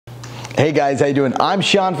Hey guys, how you doing? I'm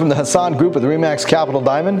Sean from the Hassan Group with Remax Capital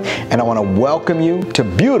Diamond, and I want to welcome you to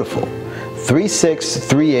beautiful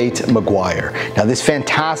 3638 Maguire. Now this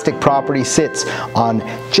fantastic property sits on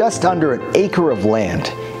just under an acre of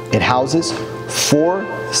land. It houses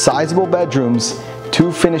 4 sizable bedrooms,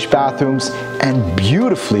 2 finished bathrooms, and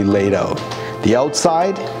beautifully laid out. The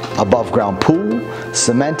outside, above ground pool,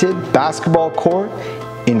 cemented basketball court,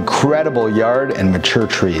 incredible yard, and mature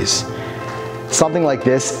trees. Something like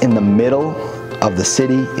this in the middle of the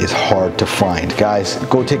city is hard to find. Guys,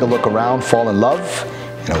 go take a look around, fall in love,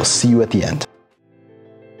 and I will see you at the end.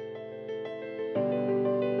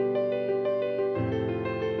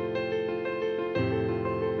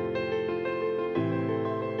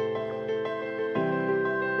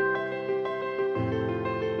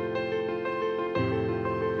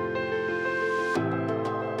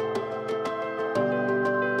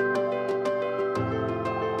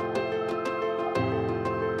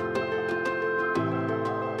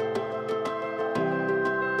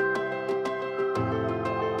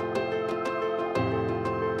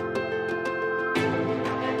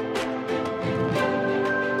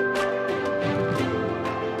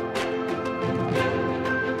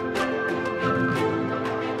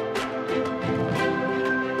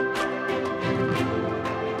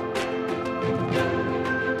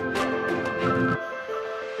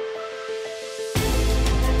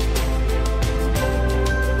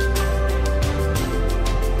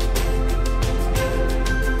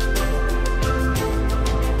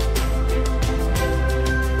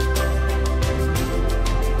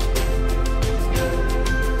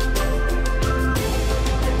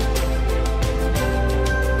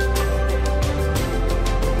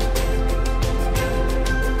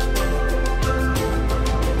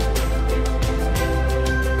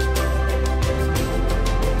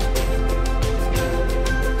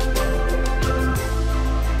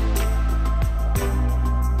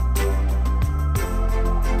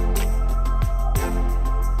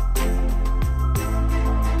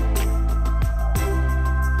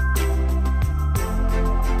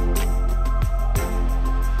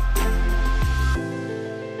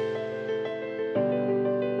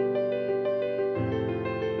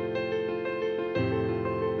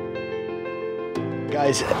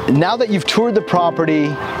 Guys, now that you've toured the property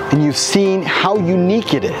and you've seen how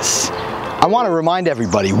unique it is, I want to remind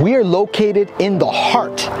everybody we are located in the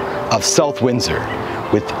heart of South Windsor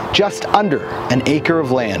with just under an acre of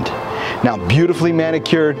land. Now, beautifully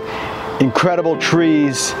manicured, incredible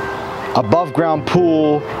trees, above ground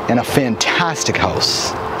pool, and a fantastic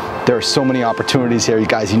house. There are so many opportunities here, you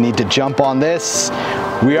guys. You need to jump on this.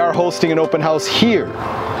 We are hosting an open house here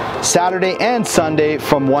Saturday and Sunday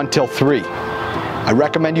from 1 till 3. I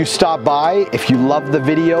recommend you stop by. If you love the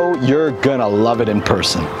video, you're gonna love it in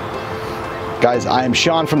person. Guys, I am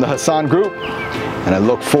Sean from the Hassan Group, and I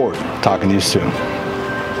look forward to talking to you soon.